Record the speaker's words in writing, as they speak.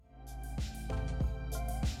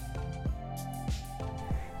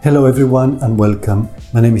Hello everyone and welcome.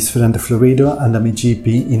 My name is Fernando Florido and I'm a GP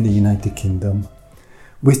in the United Kingdom.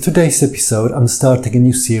 With today's episode, I'm starting a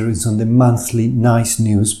new series on the monthly NICE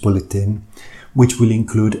News Bulletin, which will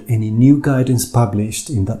include any new guidance published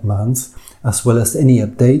in that month, as well as any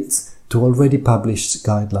updates to already published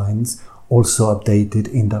guidelines, also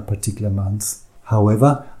updated in that particular month.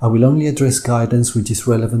 However, I will only address guidance which is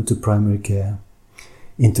relevant to primary care.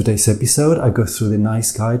 In today's episode, I go through the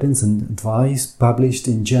NICE guidance and advice published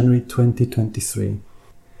in January 2023.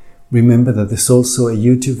 Remember that there's also a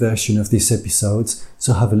YouTube version of these episodes,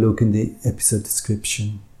 so have a look in the episode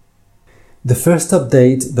description. The first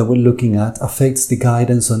update that we're looking at affects the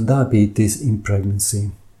guidance on diabetes in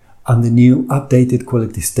pregnancy. And the new updated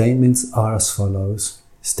quality statements are as follows.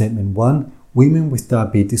 Statement 1. Women with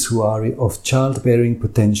diabetes who are of childbearing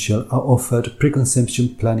potential are offered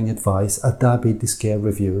preconception planning advice at diabetes care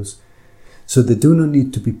reviews. So they do not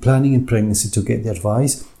need to be planning in pregnancy to get the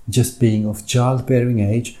advice, just being of childbearing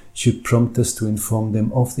age should prompt us to inform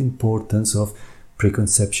them of the importance of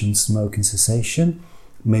preconception smoking cessation,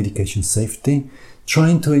 medication safety,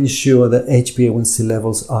 trying to ensure that HbA1c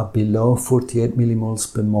levels are below 48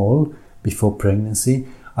 millimoles per mole before pregnancy,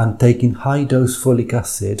 and taking high-dose folic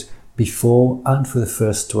acid before and for the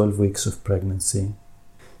first 12 weeks of pregnancy.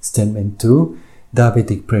 Statement 2.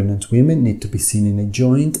 Diabetic pregnant women need to be seen in a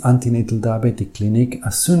joint antenatal diabetic clinic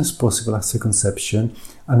as soon as possible after conception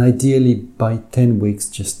and ideally by 10 weeks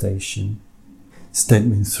gestation.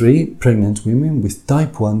 Statement 3. Pregnant women with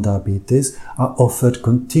type 1 diabetes are offered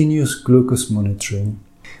continuous glucose monitoring.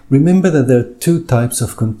 Remember that there are two types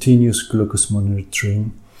of continuous glucose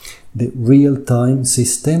monitoring: the real-time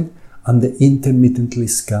system and the intermittently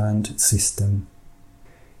scanned system.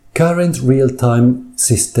 Current real-time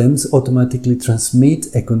systems automatically transmit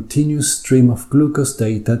a continuous stream of glucose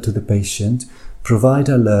data to the patient, provide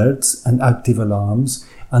alerts and active alarms,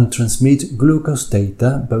 and transmit glucose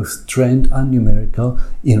data, both trend and numerical,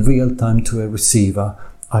 in real time to a receiver,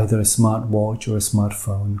 either a smartwatch or a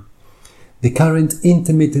smartphone. The current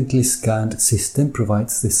intermittently scanned system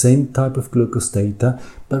provides the same type of glucose data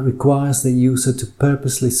but requires the user to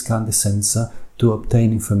purposely scan the sensor to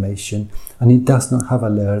obtain information, and it does not have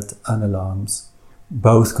alert and alarms.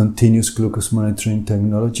 Both continuous glucose monitoring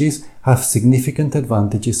technologies have significant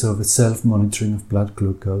advantages over self-monitoring of blood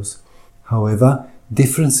glucose. However,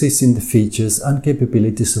 differences in the features and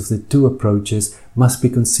capabilities of the two approaches must be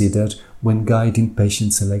considered when guiding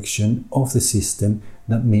patient selection of the system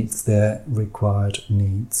that meets their required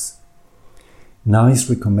needs. NICE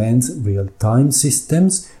recommends real-time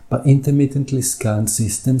systems, but intermittently scanned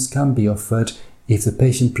systems can be offered if the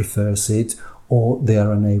patient prefers it or they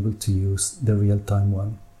are unable to use the real-time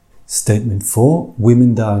one. Statement 4.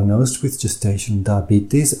 Women diagnosed with gestational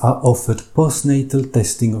diabetes are offered postnatal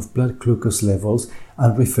testing of blood glucose levels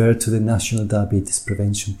and referred to the National Diabetes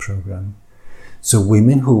Prevention Programme. So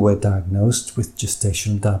women who were diagnosed with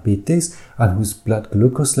gestational diabetes and whose blood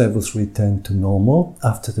glucose levels returned to normal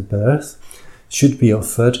after the birth should be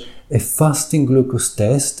offered a fasting glucose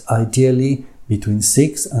test, ideally between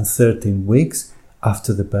 6 and 13 weeks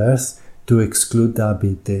after the birth, to exclude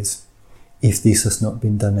diabetes. If this has not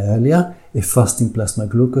been done earlier, a fasting plasma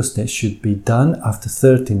glucose test should be done after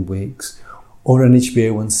 13 weeks, or an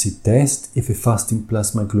HbA1c test if a fasting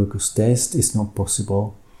plasma glucose test is not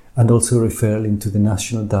possible, and also referral into the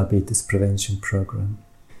National Diabetes Prevention Programme.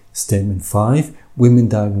 Statement 5. Women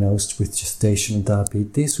diagnosed with gestational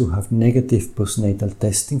diabetes who have negative postnatal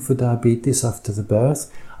testing for diabetes after the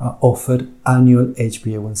birth are offered annual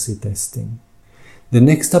HbA1c testing. The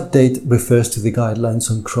next update refers to the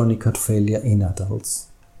guidelines on chronic heart failure in adults.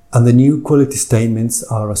 And the new quality statements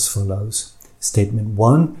are as follows. Statement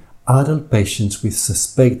 1. Adult patients with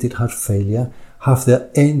suspected heart failure have their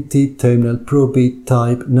NT-terminal proB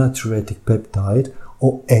type natriuretic peptide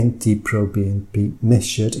or NT-proBNP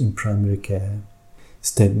measured in primary care.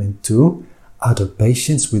 Statement 2. Adult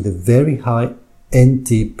patients with a very high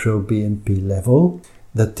NT-proBNP level,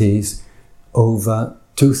 that is over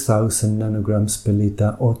 2000 nanograms per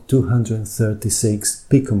litre or 236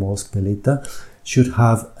 picomoles per litre, should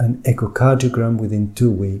have an echocardiogram within 2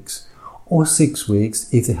 weeks, or 6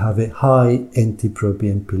 weeks if they have a high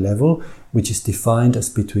NT-proBNP level, which is defined as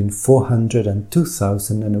between 400 and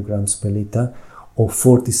 2000 nanograms per litre or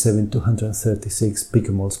 47 to 136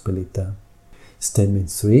 picomoles per litre. Statement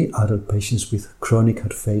 3. Adult patients with chronic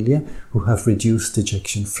heart failure who have reduced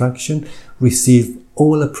ejection fraction receive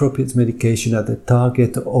all appropriate medication at the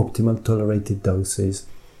target or optimal tolerated doses.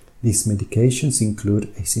 These medications include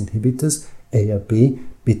ACE inhibitors, ARB,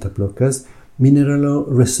 beta blockers,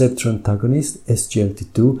 mineraloreceptor antagonists,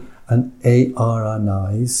 SGLT2, and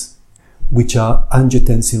ARNIs. which are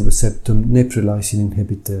angiotensin receptor neprilysin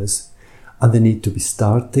inhibitors, and they need to be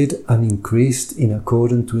started and increased in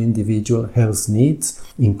accordance to individual health needs,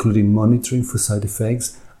 including monitoring for side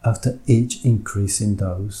effects after each increase in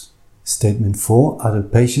dose. Statement 4.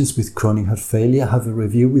 Adult patients with chronic heart failure have a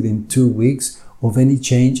review within 2 weeks of any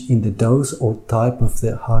change in the dose or type of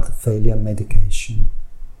their heart failure medication.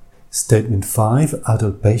 Statement 5.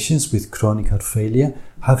 Adult patients with chronic heart failure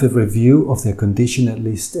have a review of their condition at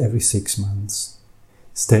least every 6 months.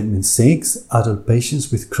 Statement 6. Adult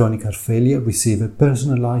patients with chronic heart failure receive a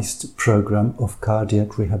personalized program of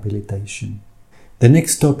cardiac rehabilitation. The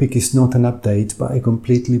next topic is not an update but a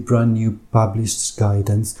completely brand new published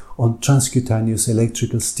guidance on transcutaneous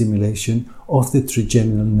electrical stimulation of the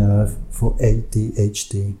trigeminal nerve for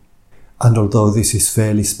ADHD. And although this is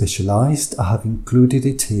fairly specialized, I have included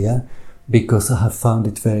it here because I have found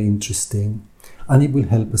it very interesting and it will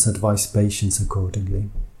help us advise patients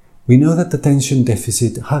accordingly. We know that attention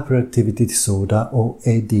deficit hyperactivity disorder, or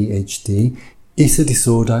ADHD, is a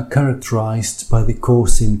disorder characterized by the core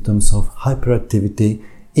symptoms of hyperactivity,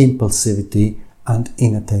 impulsivity, and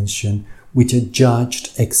inattention, which are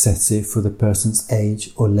judged excessive for the person's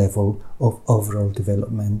age or level of overall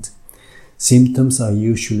development. Symptoms are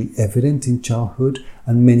usually evident in childhood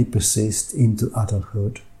and many persist into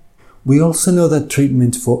adulthood. We also know that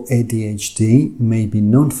treatment for ADHD may be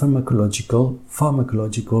non-pharmacological,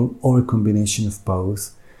 pharmacological, or a combination of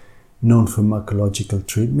both. Non-pharmacological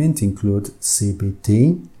treatment include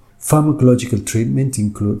CBT. Pharmacological treatment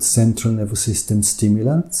includes central nervous system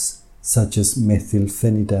stimulants such as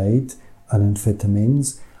methylphenidate and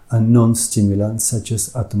amphetamines, and non-stimulants such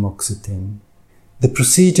as atomoxetine. The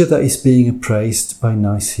procedure that is being appraised by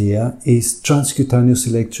NICE here is transcutaneous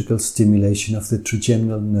electrical stimulation of the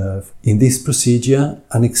trigeminal nerve. In this procedure,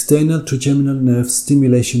 an external trigeminal nerve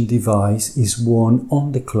stimulation device is worn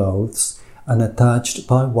on the clothes and attached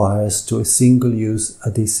by wires to a single-use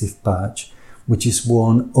adhesive patch, which is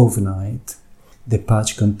worn overnight. The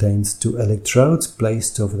patch contains 2 electrodes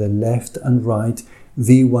placed over the left and right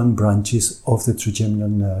V1 branches of the trigeminal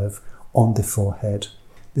nerve on the forehead.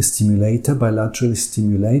 The stimulator bilaterally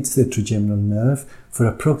stimulates the trigeminal nerve for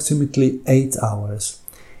approximately 8 hours.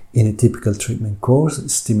 In a typical treatment course,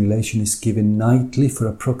 stimulation is given nightly for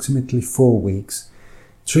approximately 4 weeks.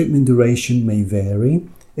 Treatment duration may vary,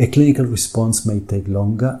 a clinical response may take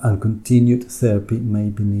longer, and continued therapy may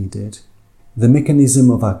be needed. The mechanism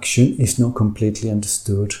of action is not completely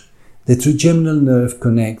understood. The trigeminal nerve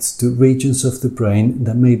connects to regions of the brain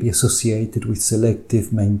that may be associated with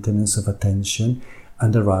selective maintenance of attention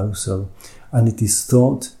and arousal, and it is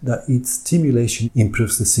thought that its stimulation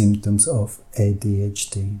improves the symptoms of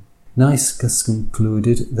ADHD. NICE has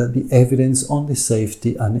concluded that the evidence on the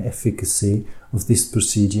safety and efficacy of this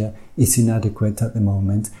procedure is inadequate at the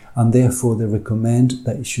moment, and therefore they recommend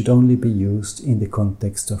that it should only be used in the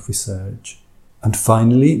context of research. And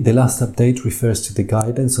finally, the last update refers to the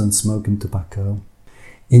guidance on smoking tobacco.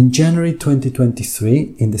 In January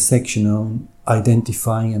 2023, in the section on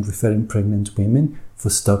identifying and referring pregnant women for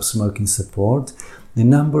stop smoking support, the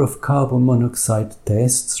number of carbon monoxide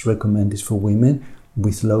tests recommended for women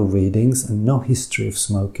with low readings and no history of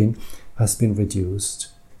smoking has been reduced.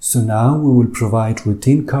 So now we will provide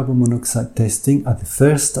routine carbon monoxide testing at the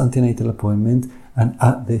first antenatal appointment and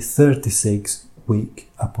at the 36-week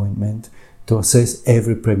appointment to assess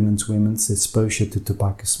every pregnant woman's exposure to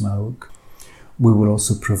tobacco smoke. We will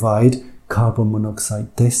also provide carbon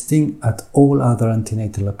monoxide testing at all other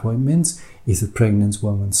antenatal appointments if the pregnant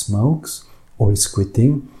woman smokes, or is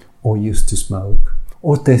quitting, or used to smoke,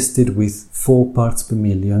 or tested with 4 parts per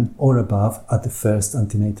million or above at the first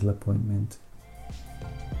antenatal appointment.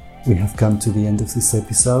 We have come to the end of this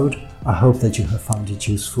episode. I hope that you have found it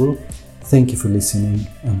useful. Thank you for listening,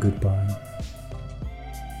 and goodbye.